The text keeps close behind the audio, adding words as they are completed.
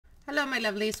Hello my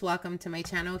lovelies, welcome to my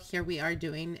channel. Here we are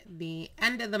doing the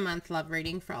end of the month love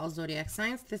reading for all zodiac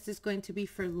signs. This is going to be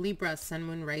for Libra, Sun,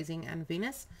 Moon, Rising, and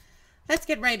Venus. Let's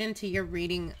get right into your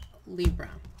reading, Libra.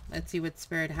 Let's see what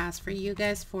Spirit has for you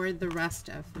guys for the rest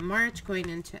of March going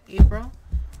into April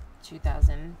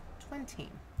 2020.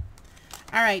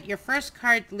 All right, your first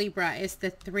card, Libra, is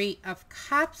the Three of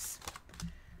Cups,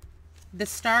 the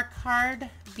Star card,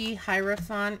 the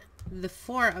Hierophant, the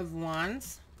Four of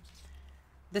Wands,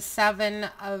 the Seven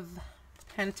of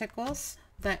Pentacles,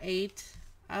 the Eight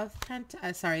of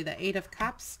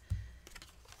Cups,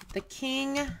 the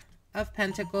King of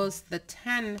Pentacles, the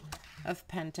Ten of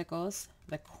Pentacles,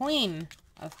 the Queen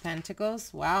of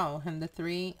Pentacles, wow, and the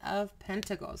Three of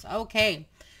Pentacles. Okay,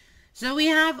 so we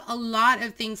have a lot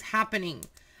of things happening.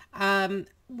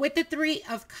 With the Three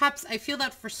of Cups, I feel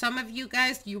that for some of you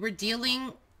guys, you were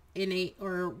dealing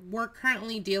we're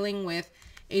currently dealing with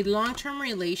a long-term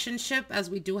relationship, as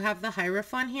we do have the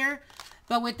Hierophant here.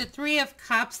 But with the Three of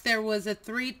Cups, there was a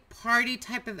three-party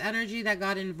type of energy that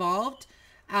got involved.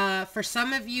 For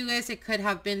some of you guys, it could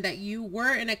have been that you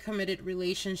were in a committed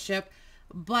relationship,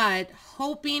 but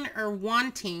hoping or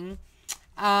wanting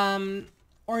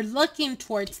or looking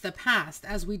towards the past,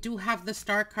 as we do have the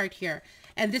Star card here.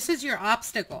 And this is your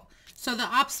obstacle. So the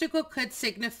obstacle could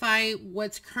signify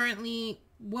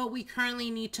what we currently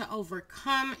need to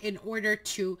overcome in order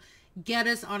to get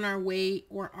us on our way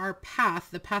or our path,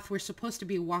 the path we're supposed to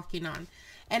be walking on.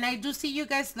 And I do see you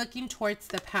guys looking towards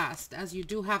the past, as you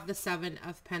do have the Seven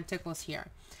of Pentacles here.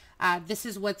 This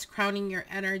is what's crowning your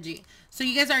energy. So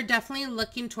you guys are definitely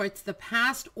looking towards the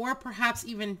past, or perhaps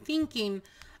even thinking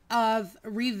of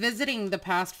revisiting the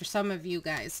past for some of you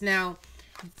guys. Now,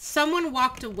 someone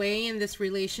walked away in this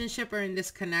relationship or in this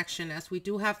connection, as we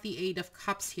do have the Eight of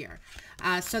Cups here.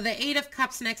 So the Eight of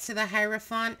Cups next to the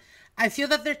Hierophant, I feel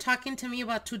that they're talking to me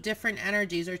about two different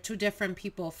energies or two different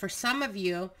people. For some of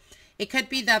you, it could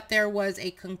be that there was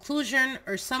a conclusion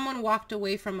or someone walked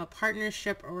away from a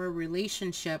partnership or a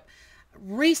relationship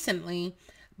recently,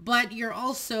 but you're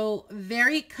also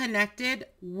very connected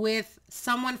with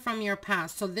someone from your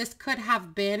past. So this could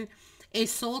have been a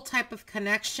soul type of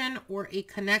connection, or a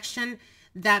connection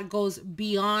that goes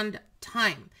beyond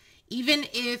time. Even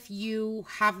if you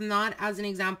have not, as an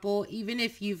example, even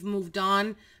if you've moved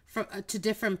on to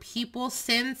different people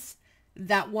since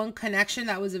that one connection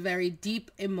that was a very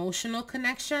deep emotional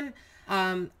connection,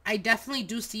 I definitely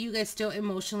do see you guys still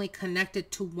emotionally connected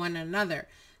to one another.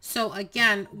 So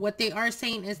again, what they are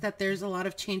saying is that there's a lot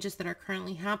of changes that are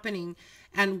currently happening.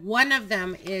 And one of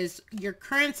them is your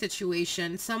current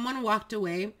situation. Someone walked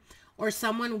away, or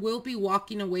someone will be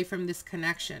walking away from this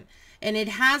connection. And it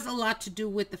has a lot to do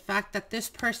with the fact that this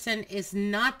person is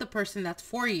not the person that's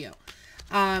for you.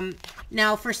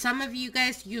 Now, for some of you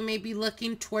guys, you may be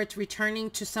looking towards returning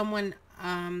to someone,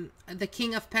 the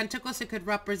King of Pentacles. It could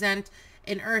represent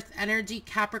an earth energy,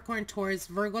 Capricorn, Taurus,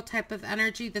 Virgo type of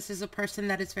energy. This is a person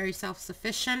that is very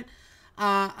self-sufficient,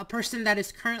 a person that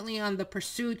is currently on the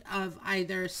pursuit of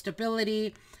either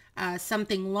stability,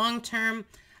 something long-term,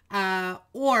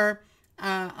 or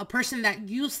a person that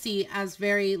you see as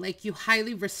very, like, you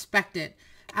highly respected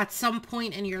at some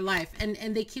point in your life.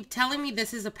 And they keep telling me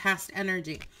this is a past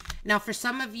energy. Now, for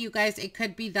some of you guys, it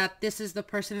could be that this is the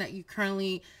person that you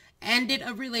currently ended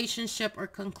a relationship or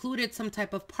concluded some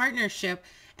type of partnership,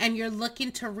 and you're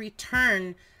looking to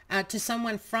return to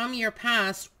someone from your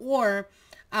past, or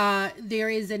there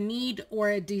is a need or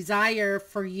a desire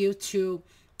for you to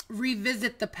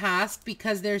revisit the past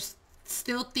because there's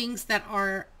still things that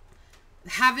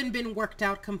haven't been worked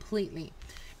out completely.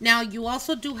 Now, you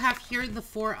also do have here the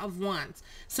Four of Wands.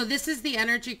 So this is the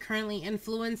energy currently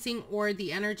influencing, or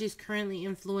the energy is currently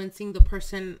influencing the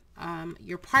person,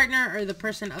 your partner, or the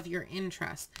person of your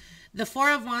interest. The Four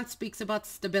of Wands speaks about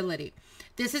stability.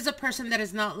 This is a person that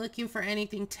is not looking for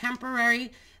anything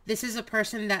temporary. This is a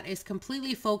person that is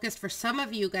completely focused. For some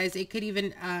of you guys, it could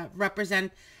even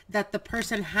represent that the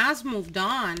person has moved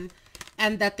on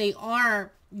and that they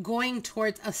are going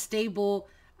towards a stable,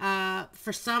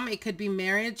 for some, it could be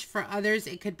marriage. For others,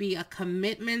 it could be a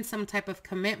commitment, some type of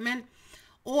commitment.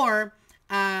 Or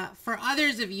for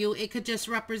others of you, it could just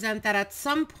represent that at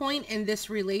some point in this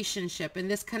relationship, in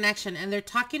this connection, and they're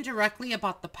talking directly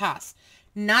about the past,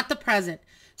 not the present.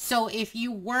 So if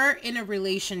you were in a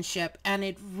relationship and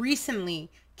it recently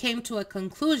came to a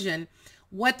conclusion,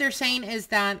 what they're saying is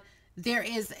that there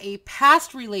is a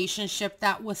past relationship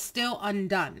that was still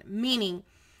undone, meaning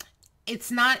it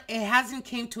hasn't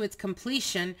came to its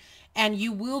completion, and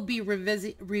you will be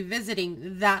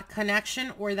revisiting that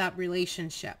connection or that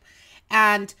relationship.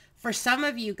 And for some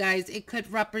of you guys, it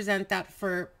could represent that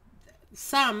for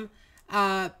some,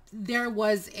 there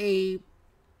was a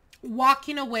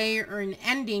walking away or an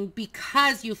ending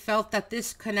because you felt that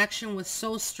this connection was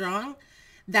so strong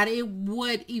that it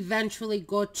would eventually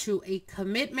go to a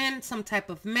commitment, some type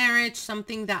of marriage,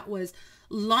 something that was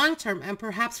long-term. And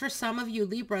perhaps for some of you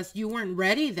Libras, you weren't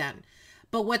ready then.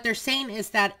 But what they're saying is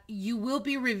that you will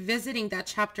be revisiting that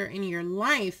chapter in your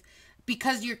life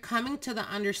because you're coming to the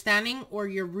understanding, or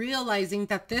you're realizing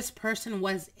that this person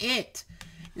was it.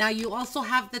 Now you also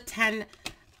have the 10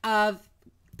 of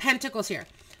Pentacles here.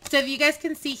 So if you guys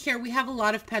can see here, we have a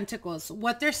lot of Pentacles.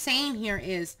 What they're saying here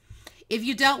is, if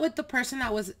you dealt with the person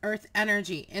that was Earth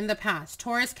energy in the past,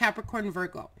 Taurus, Capricorn,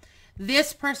 Virgo,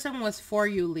 this person was for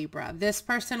you, Libra. This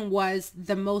person was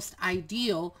the most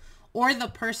ideal, or the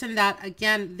person that,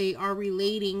 again, they are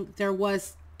relating. There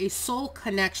was a soul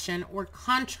connection or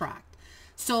contract.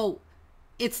 So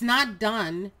it's not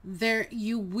done. There,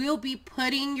 you will be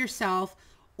putting yourself,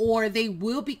 or they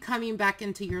will be coming back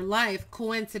into your life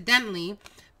coincidentally,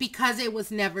 because it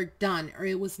was never done or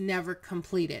it was never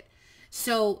completed.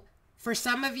 So for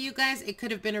some of you guys, it could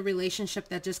have been a relationship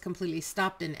that just completely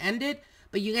stopped and ended,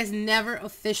 but you guys never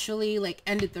officially like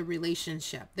ended the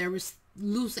relationship. There was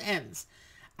loose ends.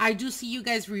 I do see you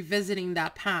guys revisiting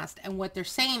that past. And what they're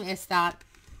saying is that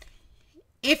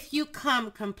if you come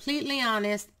completely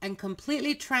honest and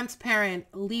completely transparent,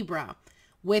 Libra,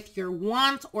 with your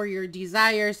wants or your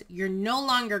desires, you're no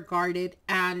longer guarded,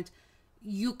 and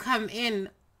you come in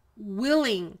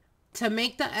willing to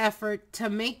make the effort to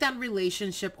make that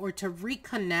relationship or to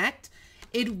reconnect,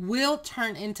 it will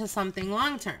turn into something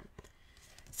long-term.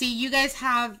 See, you guys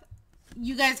have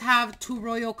 2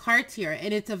 royal cards here,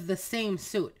 and it's of the same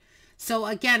suit. So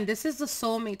again, this is a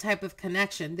soulmate type of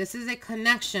connection. This is a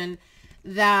connection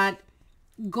that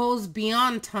goes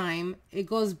beyond time. It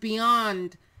goes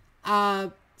beyond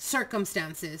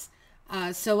circumstances.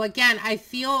 So again, I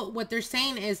feel what they're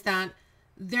saying is that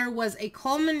there was a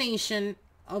culmination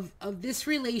of this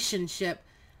relationship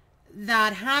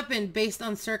that happened based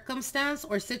on circumstance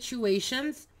or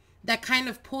situations that kind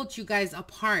of pulled you guys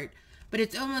apart. But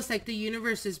it's almost like the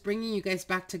universe is bringing you guys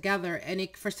back together. And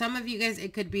for some of you guys,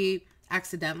 it could be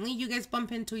accidentally you guys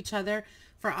bump into each other.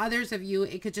 For others of you,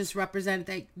 it could just represent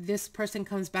that this person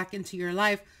comes back into your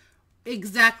life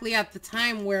exactly at the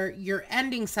time where you're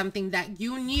ending something that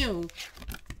you knew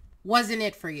wasn't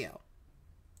it for you.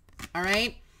 All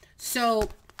right. So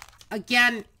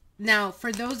again, now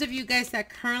for those of you guys that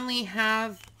currently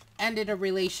have ended a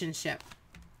relationship,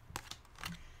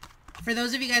 for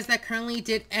those of you guys that currently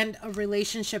did end a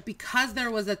relationship because there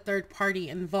was a third party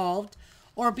involved,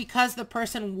 or because the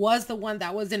person was the one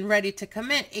that wasn't ready to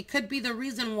commit, it could be the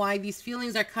reason why these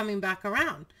feelings are coming back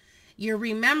around. You're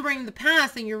remembering the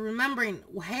past, and you're remembering,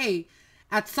 hey,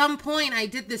 at some point I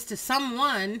did this to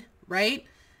someone, right?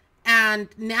 And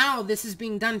now this is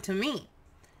being done to me.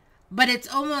 But it's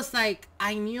almost like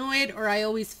I knew it, or I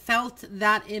always felt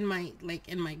that in my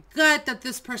gut that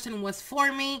this person was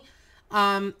for me.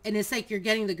 And it's like you're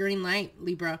getting the green light,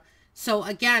 Libra. So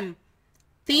again,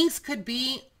 things could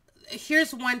be,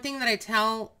 here's one thing that I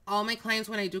tell all my clients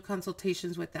when I do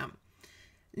consultations with them.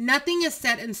 Nothing is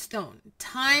set in stone.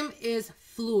 Time is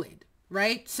fluid,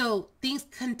 right? So things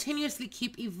continuously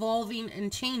keep evolving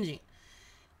and changing.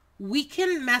 We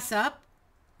can mess up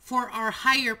for our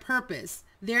higher purpose.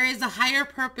 There is a higher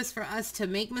purpose for us to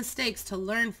make mistakes, to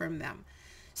learn from them.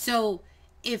 So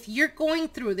if you're going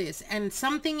through this and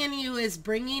something in you is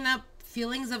bringing up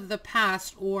feelings of the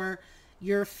past, or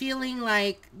you're feeling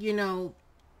like, you know,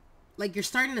 like you're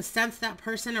starting to sense that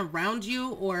person around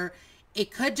you, or it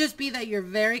could just be that you're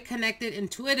very connected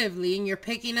intuitively and you're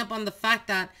picking up on the fact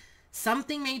that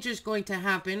something major is going to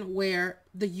happen where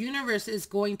the universe is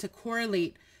going to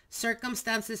correlate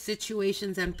circumstances,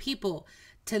 situations, and people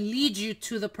to lead you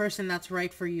to the person that's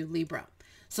right for you, Libra.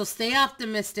 So stay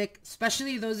optimistic,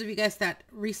 especially those of you guys that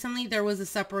recently there was a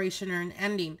separation or an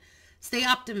ending. Stay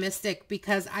optimistic,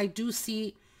 because I do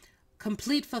see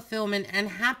complete fulfillment and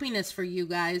happiness for you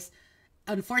guys.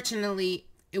 Unfortunately,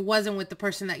 it wasn't with the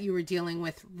person that you were dealing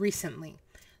with recently.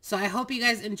 So I hope you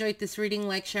guys enjoyed this reading.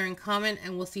 Like, share, and comment,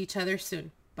 and we'll see each other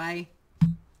soon. Bye.